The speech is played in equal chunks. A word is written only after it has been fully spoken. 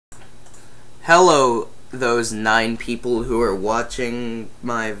Hello, those 9 people who are watching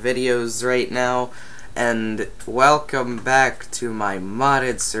my videos right now, and welcome back to my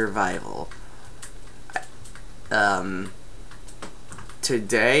modded survival.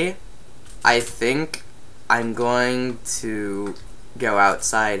 Today, I think I'm going to go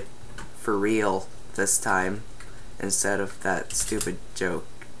outside for real this time, instead of that stupid joke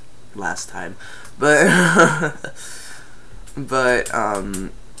last time.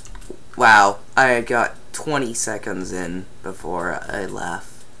 Wow, I got 20 seconds in before I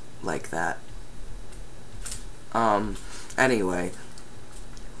laugh like that. Anyway,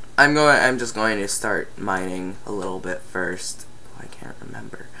 I'm just going to start mining a little bit first. Oh, I can't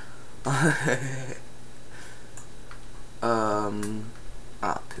remember.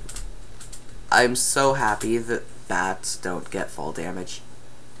 Poop. I'm so happy that bats don't get fall damage.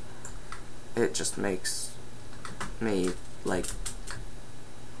 It just makes me, like,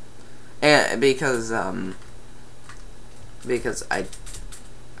 and because I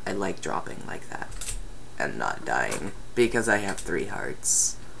like dropping like that and not dying because I have 3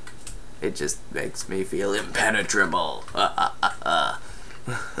 hearts. It just makes me feel impenetrable.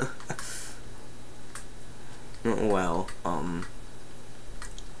 Well, I'm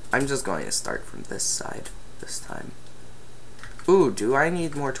just going to start from this side this time. Ooh, do I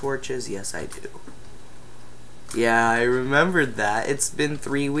need more torches? Yes, I do. Yeah, I remembered that. It's been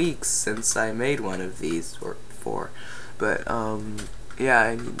 3 weeks since I made one of these, or 4. But, yeah,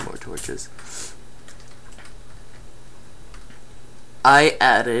 I need more torches. I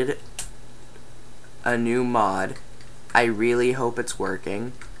added a new mod. I really hope it's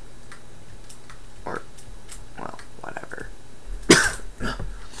working. Or, well, whatever.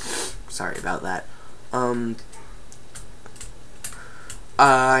 Sorry about that.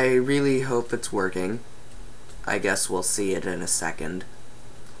 I really hope it's working. I guess we'll see it in a second.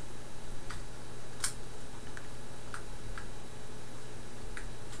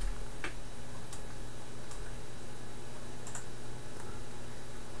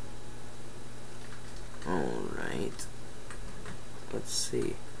 Alright. Let's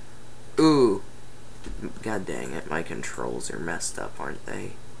see. Ooh. God dang it, my controls are messed up, aren't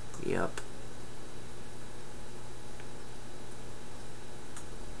they? Yup.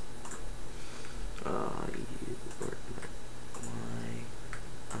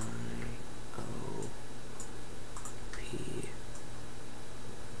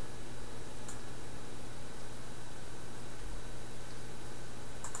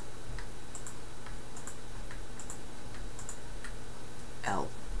 L.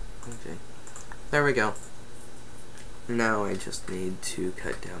 Okay. There we go. Now I just need to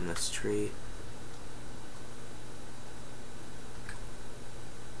cut down this tree.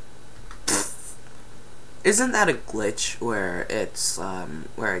 Isn't that a glitch where it's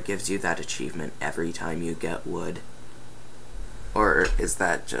where it gives you that achievement every time you get wood? Or is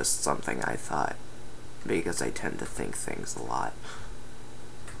that just something I thought? Because I tend to think things a lot.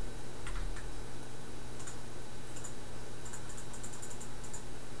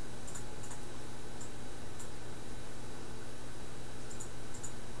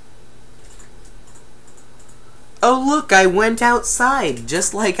 Oh look, I went outside,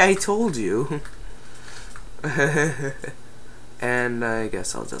 just like I told you. And I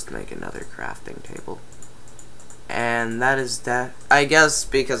guess I'll just make another crafting table. And that is that. I guess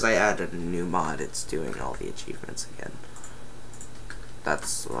because I added a new mod, it's doing all the achievements again.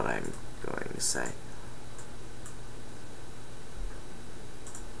 That's what I'm going to say.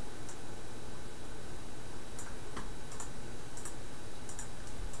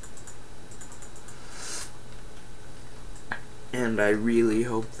 And I really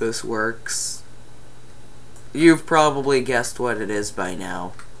hope this works. You've probably guessed what it is by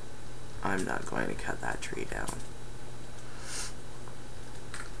now. I'm not going to cut that tree down.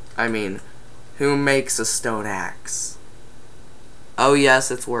 I mean, who makes a stone axe? Oh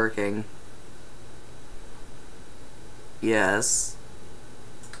yes, it's working. Yes.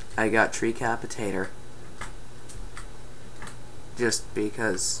 I got tree capitator. Just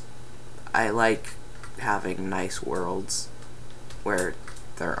because I like having nice worlds where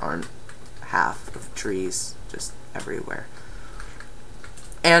there aren't half of trees just everywhere.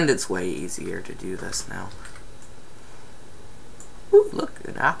 And it's way easier to do this now. Ooh, look,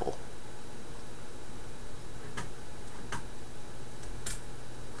 an apple.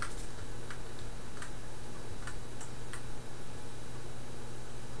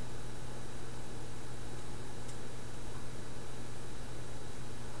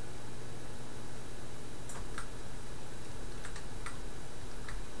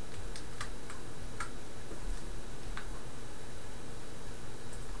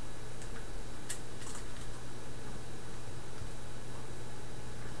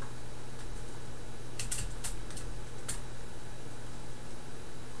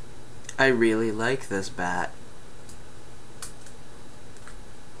 I really like this bat.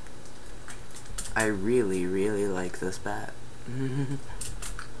 I really, really like this bat.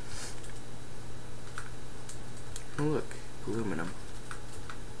 Oh, look, aluminum.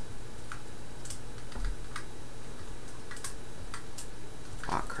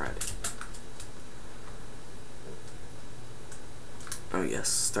 Aw, crud. Oh yes,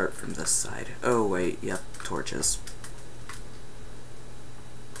 start from this side. Oh wait, yep, torches.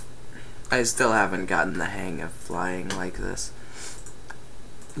 I still haven't gotten the hang of flying like this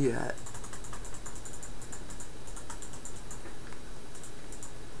yet.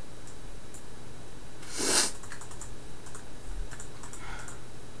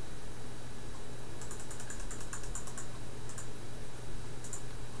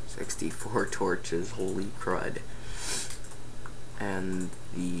 "64 torches, holy crud." And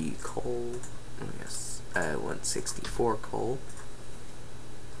the coal, oh yes, I want 64 coal.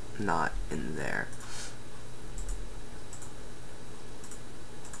 Not in there.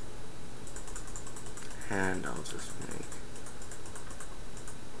 And I'll just make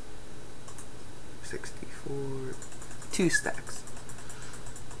 64, 2 stacks.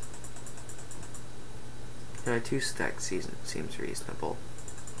 Yeah, 2 stacks seems reasonable.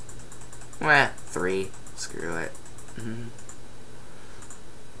 3. Screw it.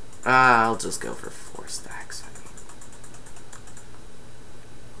 I'll just go for 4 stacks. I mean,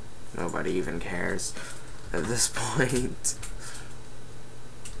 nobody even cares at this point.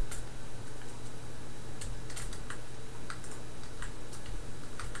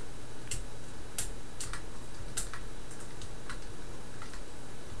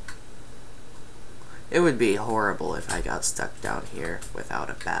 It would be horrible if I got stuck down here without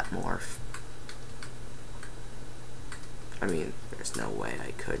a bat morph. I mean, there's no way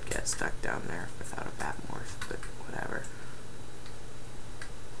I could get stuck down there without a bat morph, but whatever.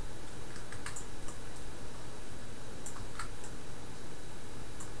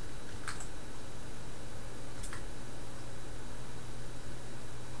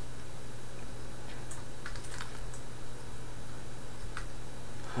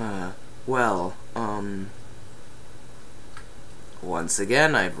 Well, once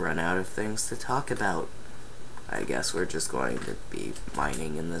again, I've run out of things to talk about. I guess we're just going to be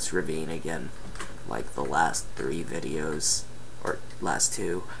mining in this ravine again, like the last 3 videos, or last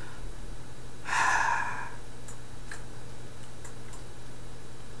 2.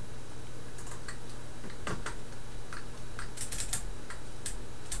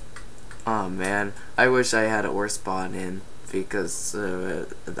 Oh man, I wish I had ore spawn in, because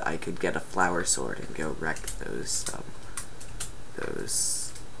I could get a flower sword and go wreck those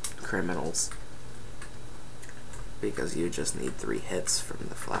criminals. Because you just need 3 hits from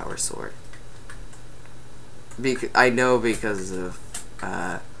the flower sword. I know because of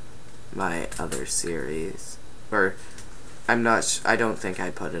my other series, or I don't think I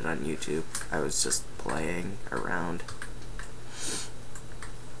put it on YouTube. I was just playing around,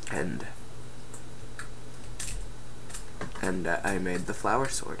 and I made the flower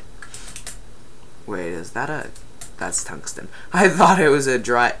sword. Wait, is that that's tungsten. I thought it was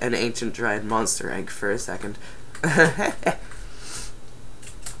an ancient dried monster egg for a second.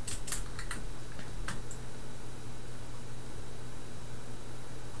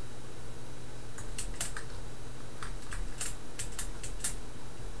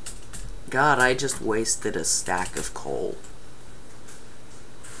 God, I just wasted a stack of coal.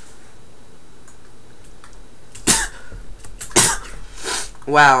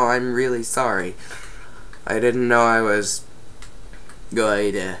 Wow, I'm really sorry. I didn't know I was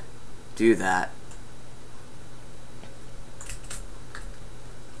going to do that.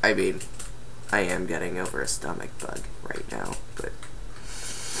 I mean, I am getting over a stomach bug right now, but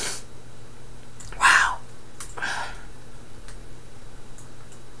wow.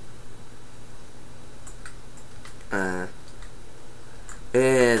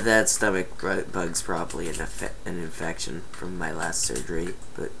 That stomach bug's probably an infection from my last surgery,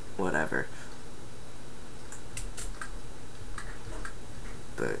 but whatever.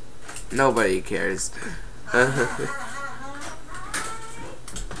 But nobody cares.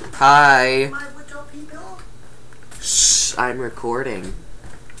 Hi. Shh, I'm recording.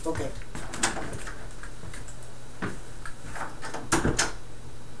 Okay.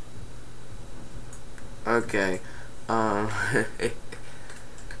 Okay.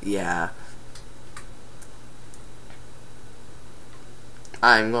 Yeah.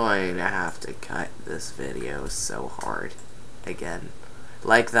 I'm going to have to cut this video so hard again.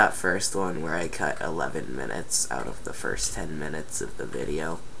 Like that first one where I cut 11 minutes out of the first 10 minutes of the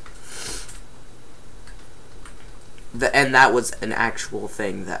video. And that was an actual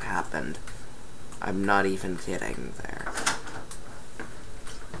thing that happened. I'm not even kidding there.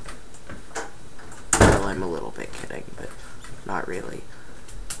 Well, I'm a little bit kidding, but not really.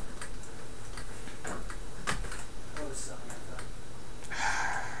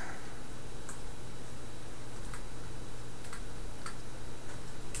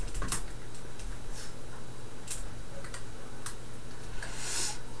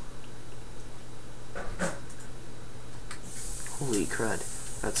 Holy crud,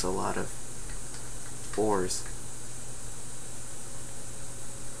 that's a lot of ores.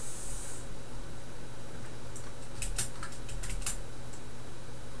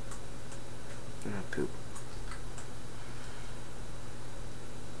 I'm gonna poop.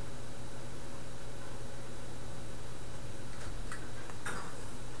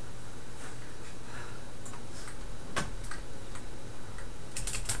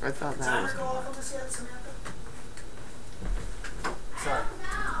 I thought that was... Timer go off on this yet, Samantha? Sorry.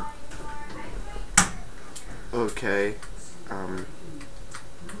 Okay,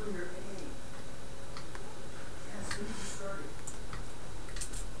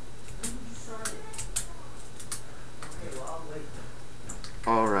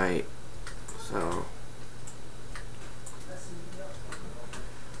 alright, so...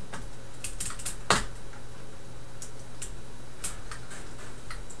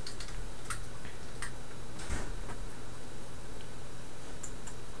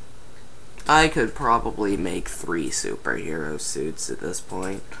 I could probably make 3 superhero suits at this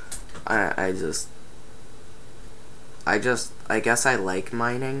point. I guess I like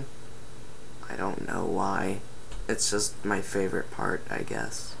mining. I don't know why. It's just my favorite part, I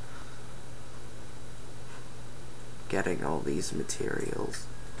guess. Getting all these materials.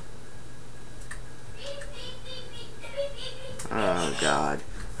 Oh god,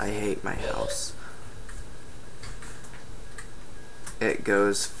 I hate my house. It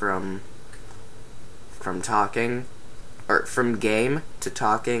goes from talking, or from game to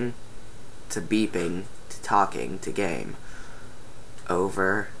talking to beeping to talking to game,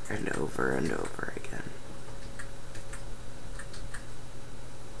 over and over and over again.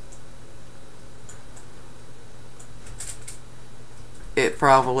 It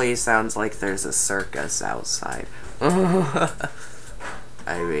probably sounds like there's a circus outside. I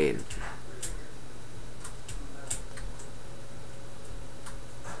mean...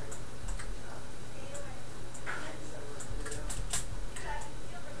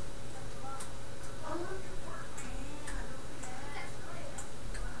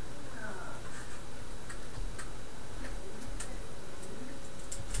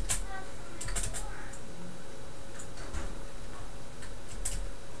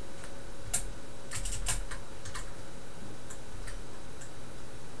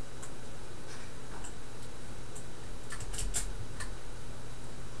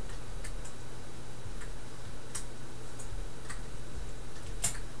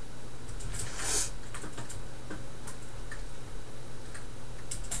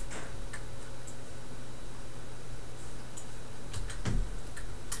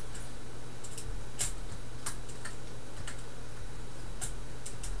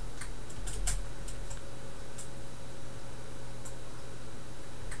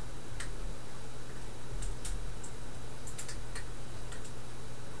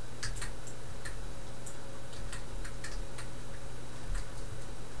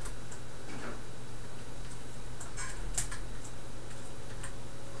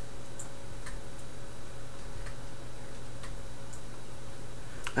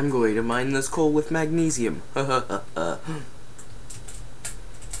 I'm going to mine this coal with magnesium. Oh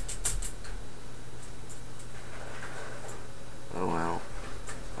well.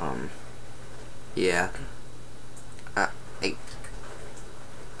 Yeah.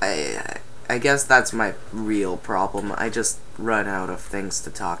 I guess that's my real problem. I just run out of things to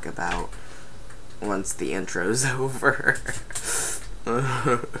talk about once the intro's over.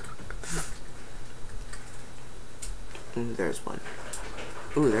 There's one.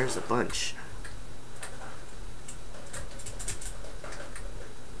 Ooh, there's a bunch.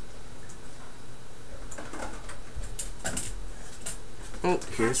 Oh,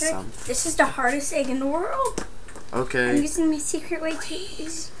 here's Patrick, some. this is the hardest egg in the world. Okay. I'm using my secret way to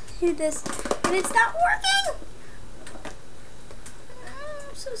do this, and it's not working. Oh,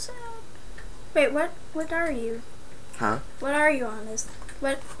 I'm so sad. Wait, what are you? Huh? What are you on this?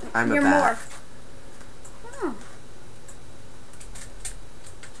 What? I'm You're a bat. morph. Oh.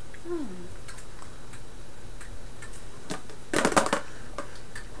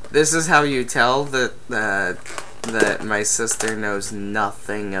 This is how you tell that that my sister knows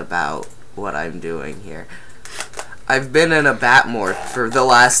nothing about what I'm doing here. I've been in a Batmorph for the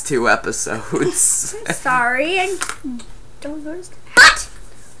last 2 episodes. Sorry, I don't notice. What?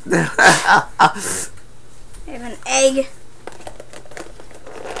 I have an egg.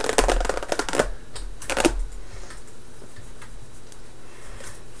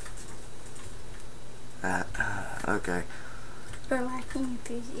 Okay. We're lacking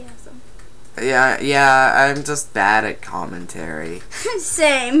enthusiasm. Yeah, I'm just bad at commentary.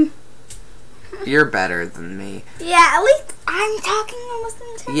 Same. You're better than me. Yeah, at least I'm talking almost the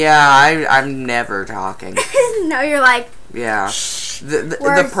entire time. Yeah, I'm never talking. No, you're like, Yeah. The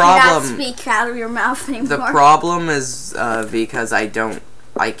words problem. do not speak out of your mouth anymore. The problem is because I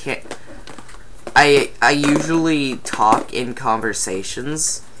can't. I usually talk in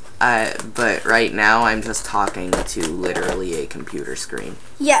conversations, but right now I'm just talking to literally a computer screen.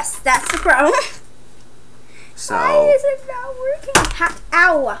 Yes, that's the problem. So. Why is it not working?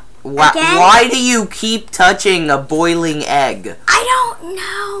 Ow. Again? Why do you keep touching a boiling egg? I don't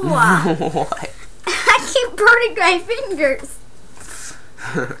know. What? I keep burning my fingers.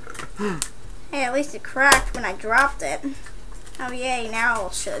 Hey, at least it cracked when I dropped it. Oh yay, now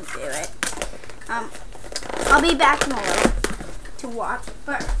it should do it. I'll be back in a little to watch,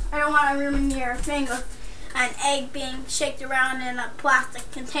 but I don't want to ruin your thing with an egg being shaken around in a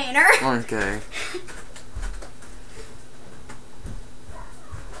plastic container. Okay.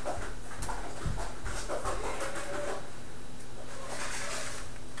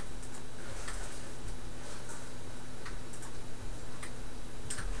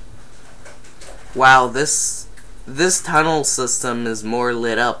 Wow, this tunnel system is more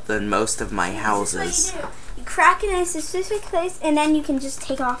lit up than most of my houses. This is what you do. You crack it in a specific place, and then you can just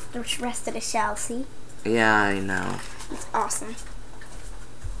take off the rest of the shell, see? Yeah, I know. It's awesome.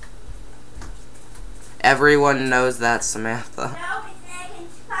 Everyone knows that, Samantha. No, it's an egg in a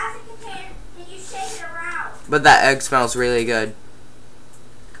plastic container, and you shake it around. But that egg smells really good.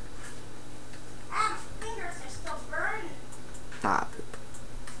 Ah, my fingers are still burning. Ah, poop.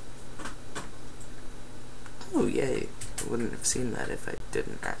 Oh, yay. I wouldn't have seen that if I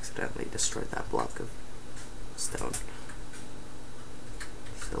didn't accidentally destroy that block of stone.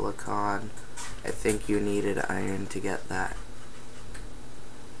 Silicon. I think you needed iron to get that.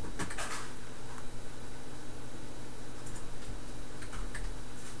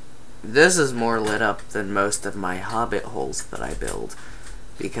 This is more lit up than most of my hobbit holes that I build.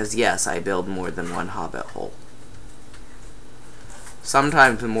 Because yes, I build more than one hobbit hole.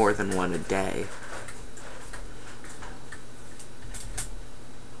 Sometimes more than one a day.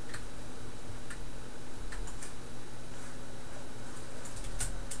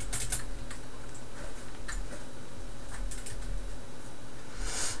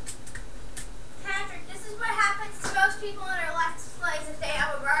 People in their Let's Plays if they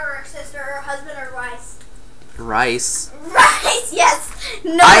have a brother or sister or husband or rice. Rice? Rice, yes!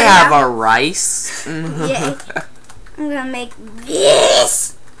 No, I have a rice. Yay. I'm gonna make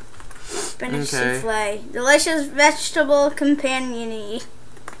this spinach souffle. Delicious vegetable companion-y.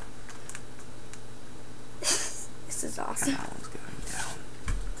 This is awesome. That one's going down.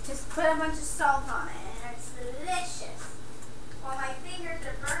 Just put a bunch of salt on it and it's delicious. While my fingers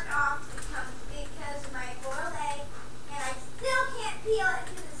are burnt off because of my boiled egg. I still can't peel it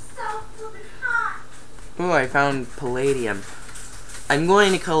because it's so flippin' hot. Ooh, I found palladium. I'm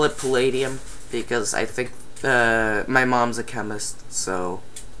going to call it palladium because I think my mom's a chemist, so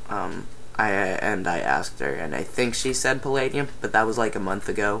I asked her, and I think she said palladium, but that was like a month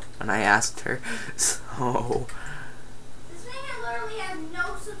ago when I asked her. So this thing literally has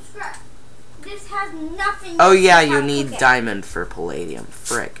no subscribe. This has nothing. Oh yeah, you need diamond for palladium.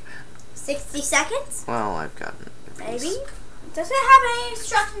 Frick. 60 seconds? Well, I've gotten. Maybe. It doesn't have any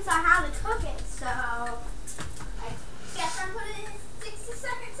instructions on how to cook it, so I guess I'm putting it in 60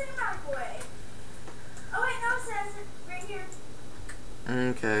 seconds in the microwave. Oh wait, no, it says it right here.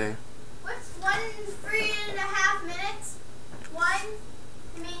 Okay. What's 3.5 minutes?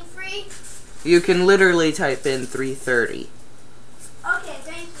 You can literally type in 3:30. Okay,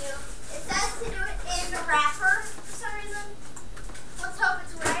 thank you. It says to do it in the wrapper for some reason. Let's hope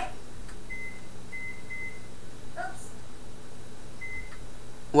it's right. Oops.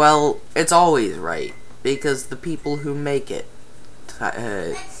 Well, it's always right, because the people who make it tell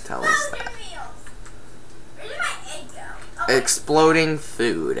us that. Where did my egg go? Oh, Exploding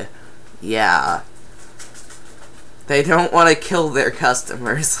food. Yeah. They don't want to kill their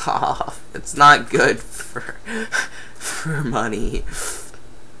customers off. It's not good for money.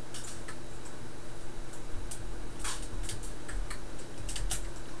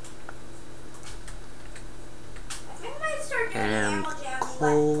 And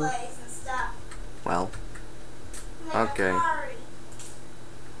coal. Well. Okay. Sorry.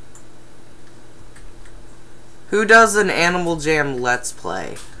 Who does an Animal Jam Let's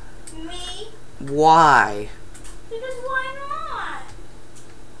Play? Me? Why? Because why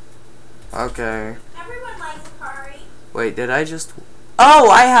not? Okay. Everyone likes Akari. Wait, did I just... Oh,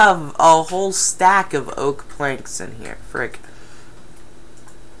 I have a whole stack of oak planks in here. Frick.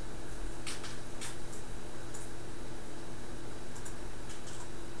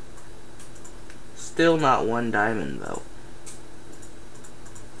 Still not one diamond, though.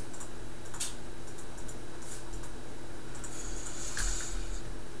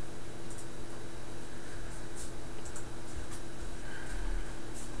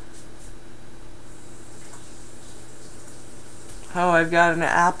 Oh, I've got an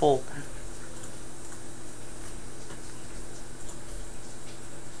apple.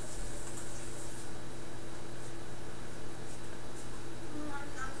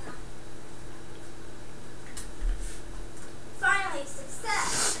 Finally,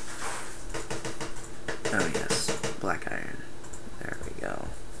 success. Oh yes, black iron. There we go.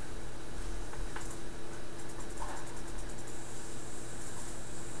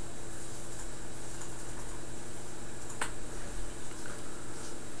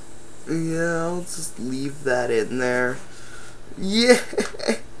 Yeah, I'll just leave that in there. Yeah.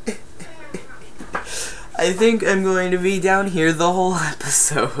 I think I'm going to be down here the whole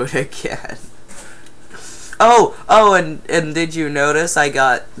episode again. Oh, and did you notice I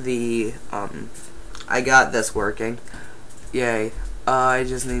got the, I got this working. Yay. I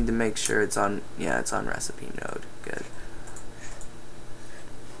just need to make sure it's on, yeah, it's on recipe node. Good.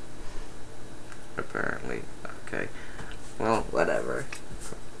 Apparently. Okay. Well, whatever.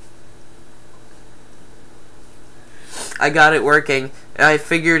 I got it working. I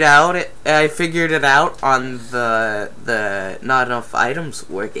figured it out on the not enough items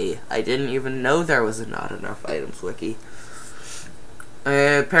wiki. I didn't even know there was a not enough items wiki.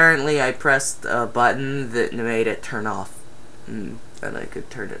 Apparently I pressed a button that made it turn off, and I could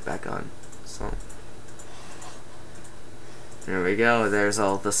turn it back on. So there we go. There's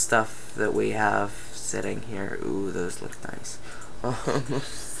all the stuff that we have sitting here. Ooh, those look nice.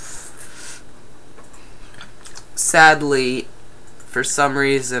 Sadly, for some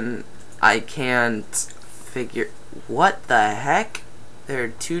reason, I can't figure... What the heck? There are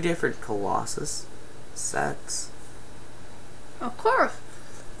two different Colossus sets. Of course.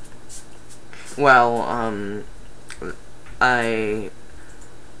 Well,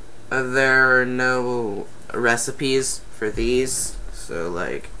 there are no recipes for these, so,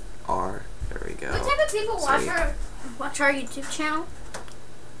 like, there we go. What type of people watch our YouTube channel?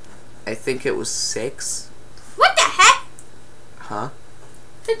 I think it was 6. What the heck? Huh?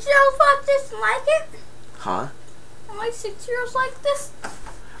 6-year-olds watch this and like it? Huh? Only 6-year-olds like this?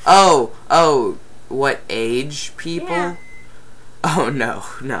 Oh, what age people? Yeah. Oh, no.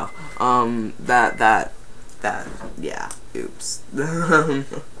 Yeah, oops. We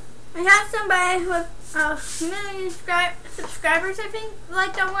have somebody with a million subscribers, I think,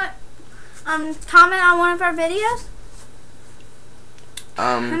 liked on what, comment on one of our videos.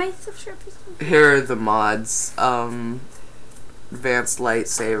 How many subscribers? Here are the mods. Advanced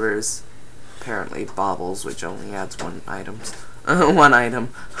lightsabers. Apparently baubles, which only adds one item.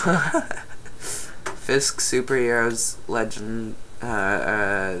 Fisk Superheroes Legend.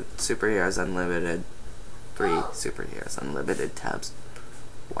 Superheroes Unlimited. 3 Superheroes Unlimited tabs.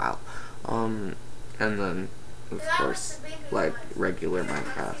 Wow. And then, of course, like regular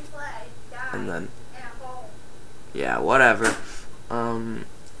Minecraft. And then, yeah, whatever.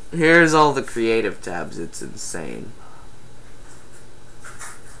 Here's all the creative tabs. It's insane.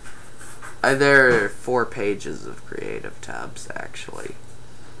 There are 4 pages of creative tabs, actually.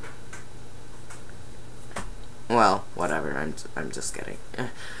 Well, whatever. I'm just kidding.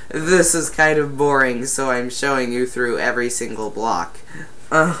 This is kind of boring, so I'm showing you through every single block.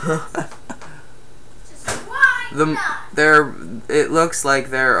 It looks like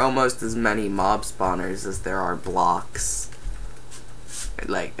there are almost as many mob spawners as there are blocks.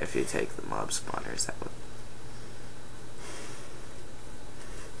 Like, if you take the mob spawners out.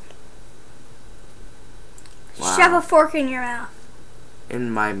 Wow. Shove a fork in your mouth. In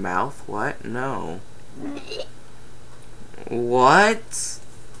my mouth? What? No. What?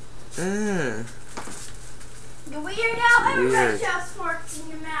 You weird out? Everybody Weird. shoves forks in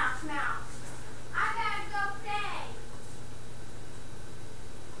your mouth now. I gotta go play.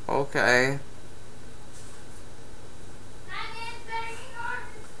 Okay.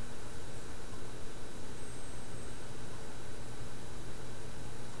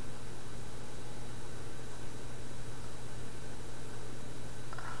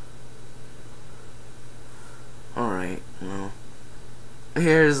 Alright.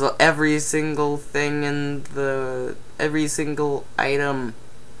 Here's every single thing in every single item.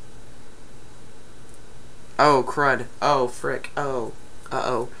 Oh, crud. Oh, frick. Oh.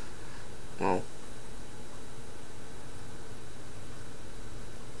 Uh-oh. Well.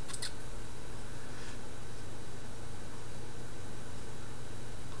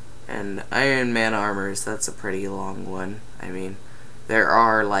 And Iron Man armors, that's a pretty long one. I mean, there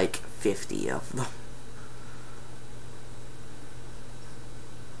are like 50 of them.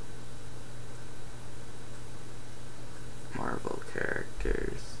 Marvel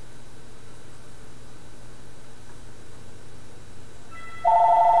characters.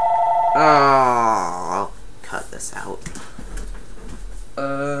 Oh, I'll cut this out.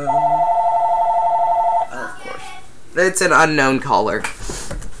 Of course. It's an unknown caller.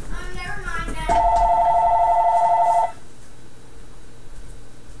 Never mind then.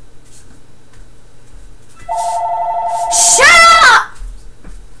 Shut up!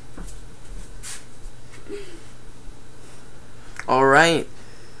 Alright.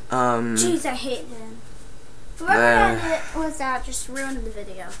 Jeez, I hate him. Whoever was that just ruined the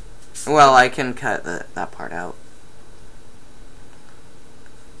video. Well, I can cut that part out.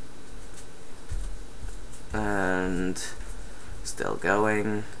 And still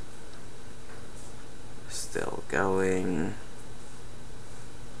going. Still going.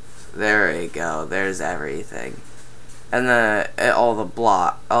 There we go. There's everything. And all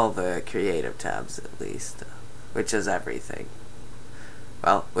the creative tabs at least, which is everything.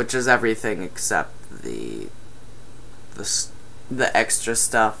 Well, which is everything except the extra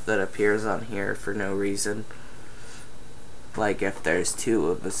stuff that appears on here for no reason. Like if there's 2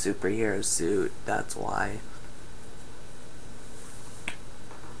 of a superhero suit, that's why.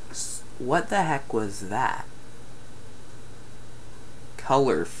 What the heck was that?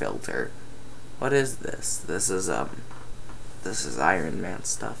 Color filter. What is this? This is Iron Man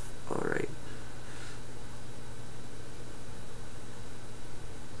stuff. Alright.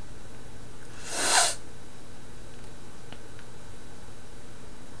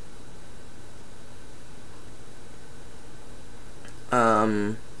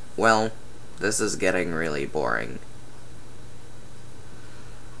 Well, this is getting really boring.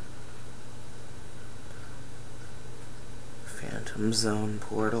 Phantom Zone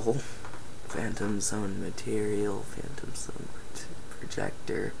portal, Phantom Zone material, Phantom Zone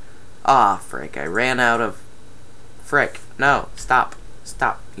projector. Ah, frick, I ran out of... Frick, no, stop,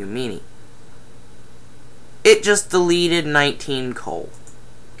 you meanie. It just deleted 19 coal.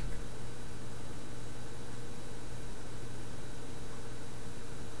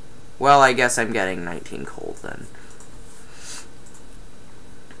 Well, I guess I'm getting 19 coal then.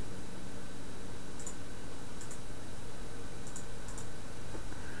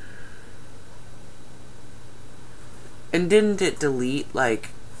 And didn't it delete, like...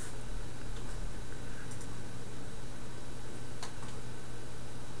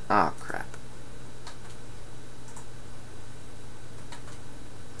 Oh, crap.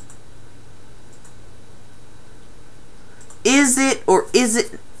 Is it, or is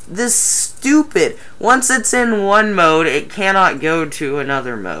it... This stupid. Once it's in one mode, it cannot go to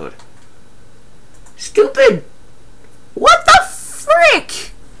another mode. Stupid! What the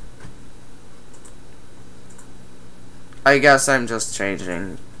frick? I guess I'm just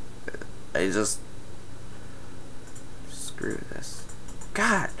changing. Screw this.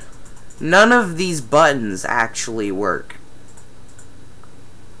 God. None of these buttons actually work.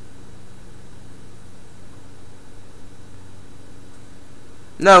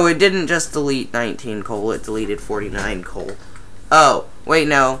 No, it didn't just delete 19 coal, it deleted 49 coal. Oh, wait,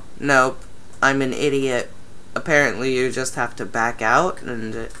 no. Nope. I'm an idiot. Apparently you just have to back out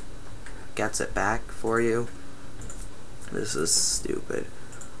and it gets it back for you. This is stupid.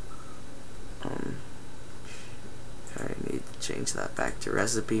 I need to change that back to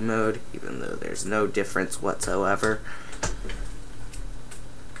recipe mode, even though there's no difference whatsoever.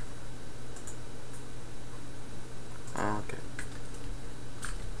 Okay.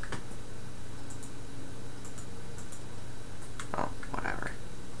 Oh, whatever.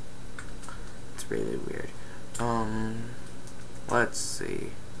 It's really weird. Let's see.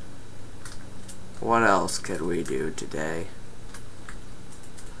 What else could we do today?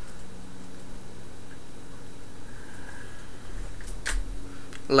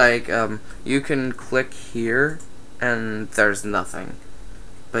 Like, you can click here, and there's nothing.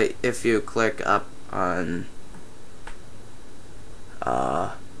 But if you click up on,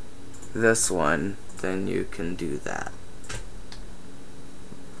 this one, then you can do that.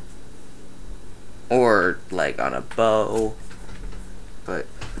 Or, like, on a bow. But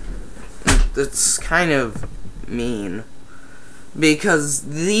it's kind of mean. Because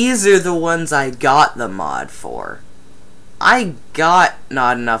these are the ones I got the mod for. I got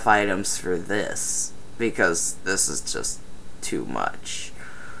not enough items for this, because this is just too much.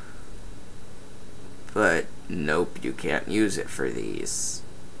 But nope, you can't use it for these.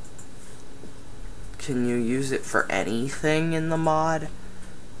 Can you use it for anything in the mod?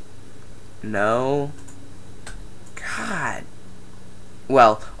 No? God.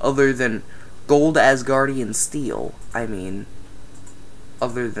 Well, other than gold Asgardian steel. I mean,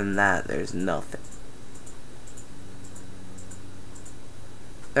 other than that, there's nothing.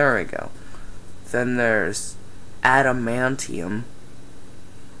 There we go. Then there's adamantium.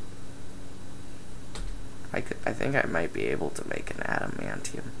 I think I might be able to make an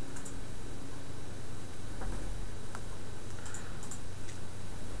adamantium.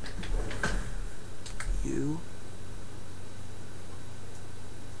 You.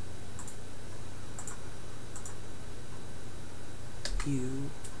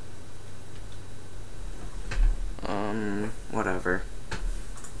 Whatever.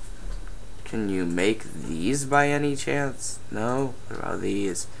 Can you make these by any chance? No? What about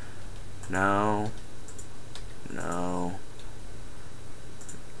these? No. No.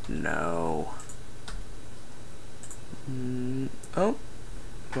 No. Oh.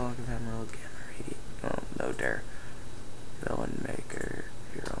 Block of emerald generating. Oh, no dare. Villain maker.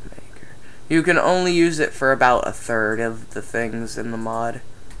 Hero maker. You can only use it for about a third of the things in the mod.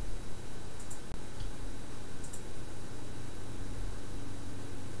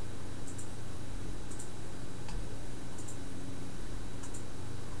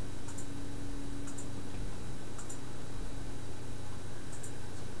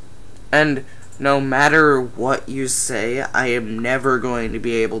 And no matter what you say, I am never going to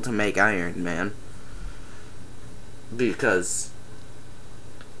be able to make Iron Man. Because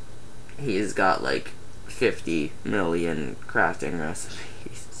he's got like 50 million crafting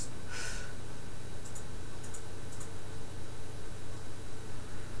recipes.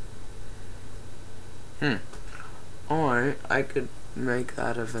 Alright, I could make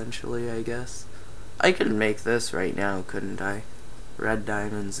that eventually, I guess. I could make this right now, couldn't I? Red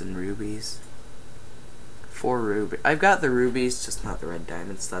diamonds and rubies. 4 rubies. I've got the rubies, just not the red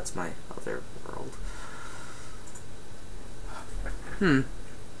diamonds. That's my other world.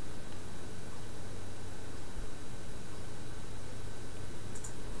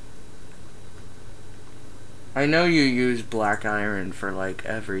 I know you use black iron for like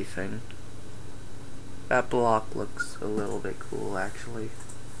everything. That block looks a little bit cool, actually.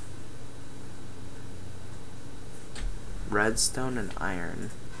 Redstone and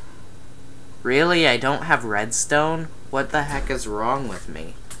iron. Really? I don't have redstone? What the heck is wrong with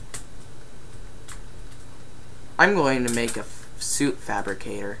me? I'm going to make a suit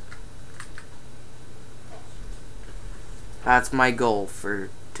fabricator. That's my goal for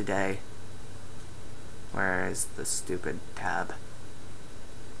today. Where is the stupid tab?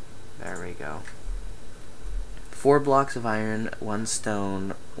 There we go. 4 blocks of iron, 1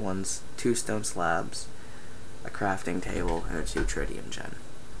 stone, 2 stone slabs, a crafting table, and a 2 tritium gen.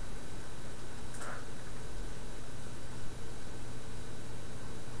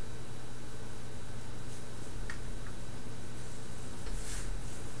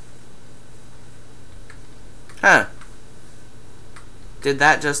 Huh. Did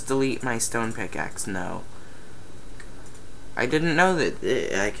that just delete my stone pickaxe? No. I didn't know that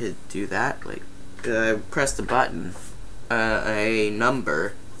I could do that. Like, I pressed a button, a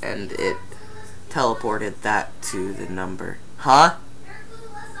number, and it teleported that to the number. Huh? You're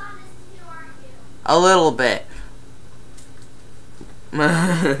clueless on this too, aren't you? A little bit.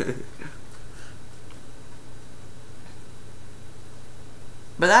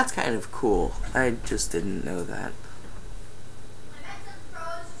 But that's kind of cool. I just didn't know that. I bet some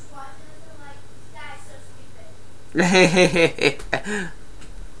pros just watching this and like, that is so stupid.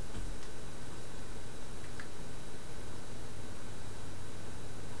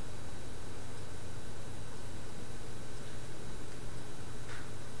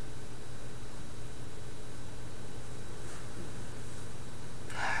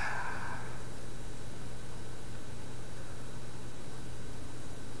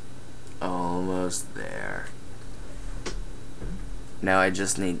 Almost there. Now I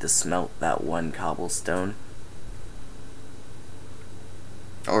just need to smelt that 1 cobblestone.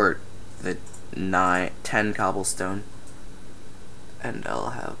 Or the 10 cobblestone. And I'll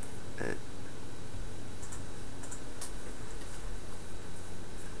have it.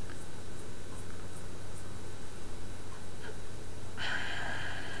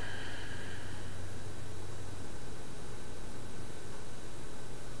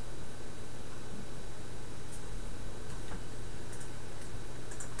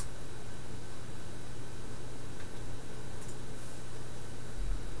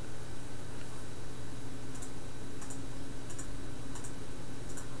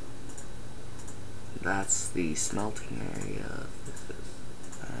 that's the smelting area. This is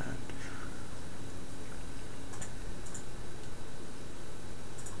that.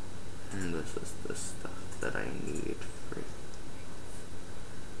 And this is the stuff that I need for 3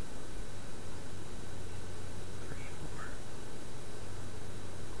 more.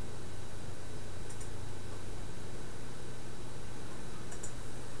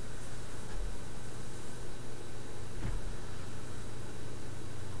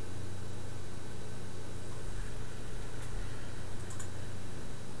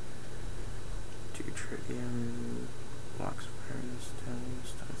 Tritium, blocks of iron, stone,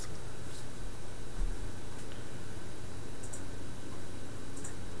 stone slabs.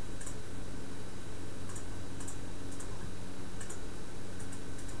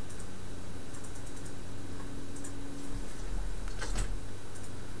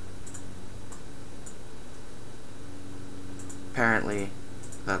 Apparently,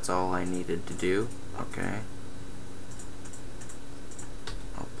 that's all I needed to do. Okay.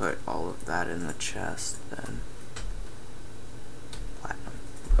 I'll put all of that in the chest then. Platinum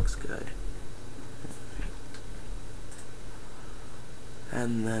looks good.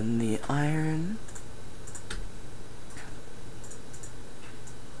 And then the iron.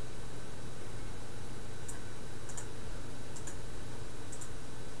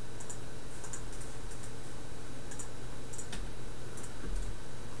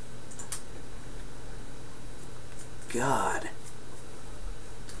 God.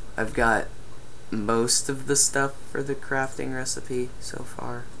 I've got most of the stuff for the crafting recipe so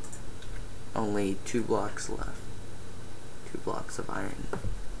far. Only 2 blocks left. 2 blocks of iron.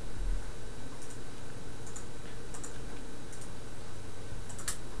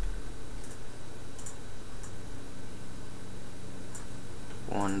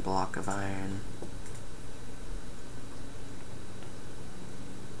 One block of iron.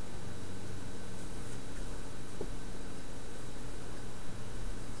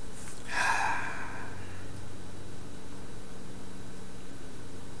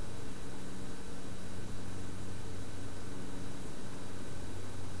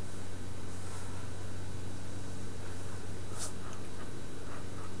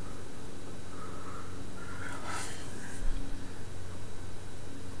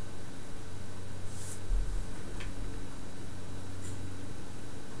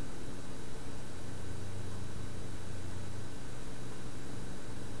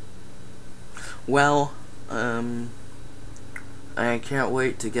 Well, I can't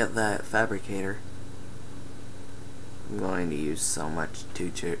wait to get that fabricator. I'm going to use so much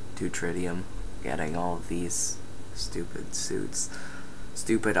tritium getting all of these stupid suits.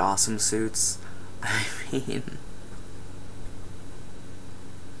 Stupid awesome suits. I mean...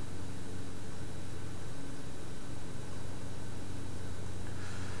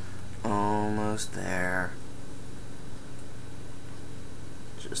 almost there.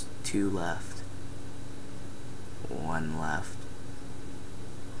 Just 2 left. 1 left.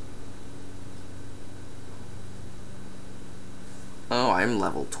 Oh, I'm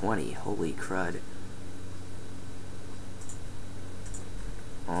level 20. Holy crud.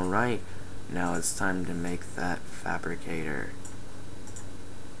 Alright, now it's time to make that fabricator.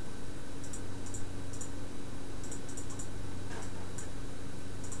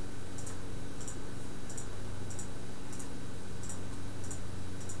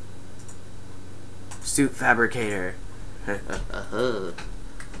 Suit fabricator. I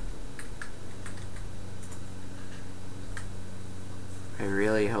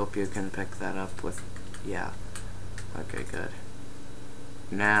really hope you can pick that up with... yeah. Okay, good.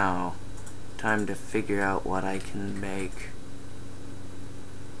 Now, time to figure out what I can make.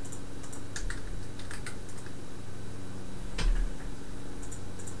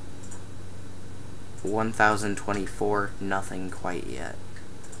 $1,024, nothing quite yet.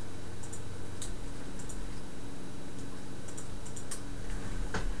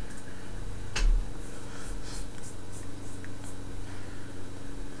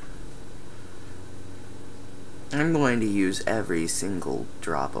 I'm going to use every single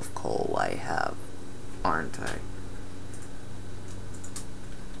drop of coal I have, aren't I?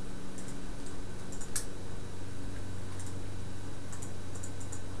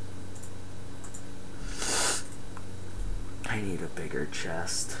 I need a bigger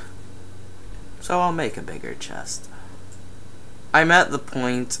chest. So I'll make a bigger chest. I'm at the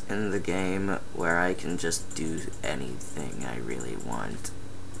point in the game where I can just do anything I really want.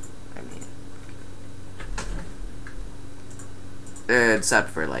 I mean...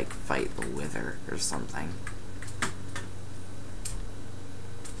 except for, like, fight the Wither or something.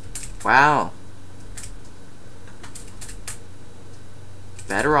 Wow.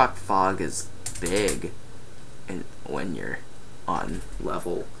 Bedrock fog is big when you're on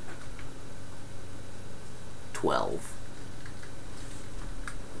level 12.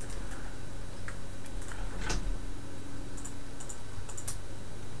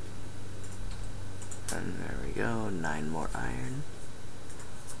 And there we go, 9 more iron.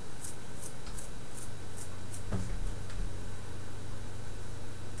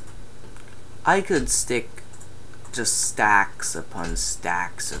 I could stick just stacks upon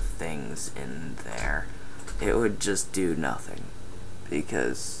stacks of things in there. It would just do nothing.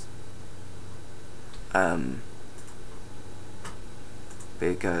 Because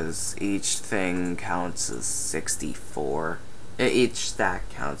each thing counts as 64. Each stack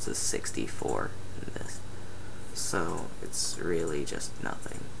counts as 64 in this. So it's really just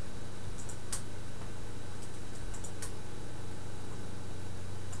nothing.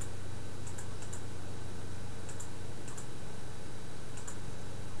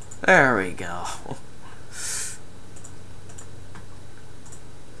 There we go.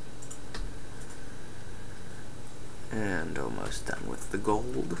 And almost done with the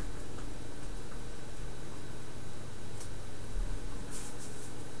gold.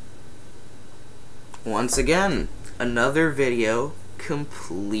 Once again, another video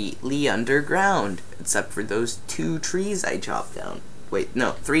completely underground, except for those 2 trees I chopped down. Wait,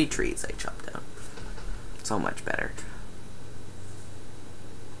 no, 3 trees I chopped down. So much better.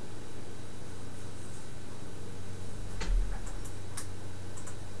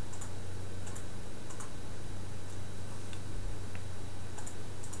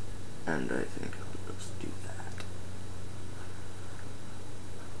 And I think I'll just do that.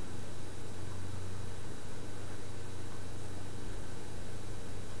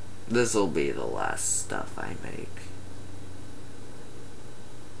 This'll be the last stuff I make.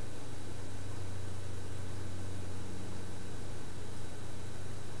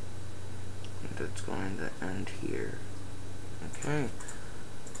 And it's going to end here. Okay.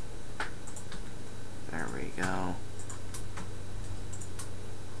 There we go.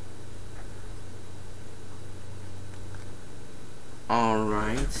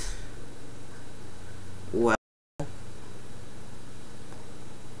 Alright. Well,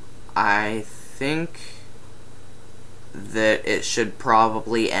 I think that it should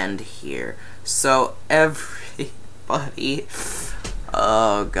probably end here. So, everybody...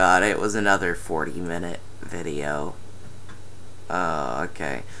 Oh god, it was another 40-minute video. Oh,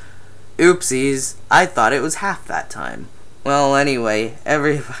 okay. Oopsies, I thought it was half that time. Well, anyway,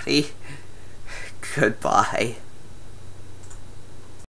 everybody, goodbye.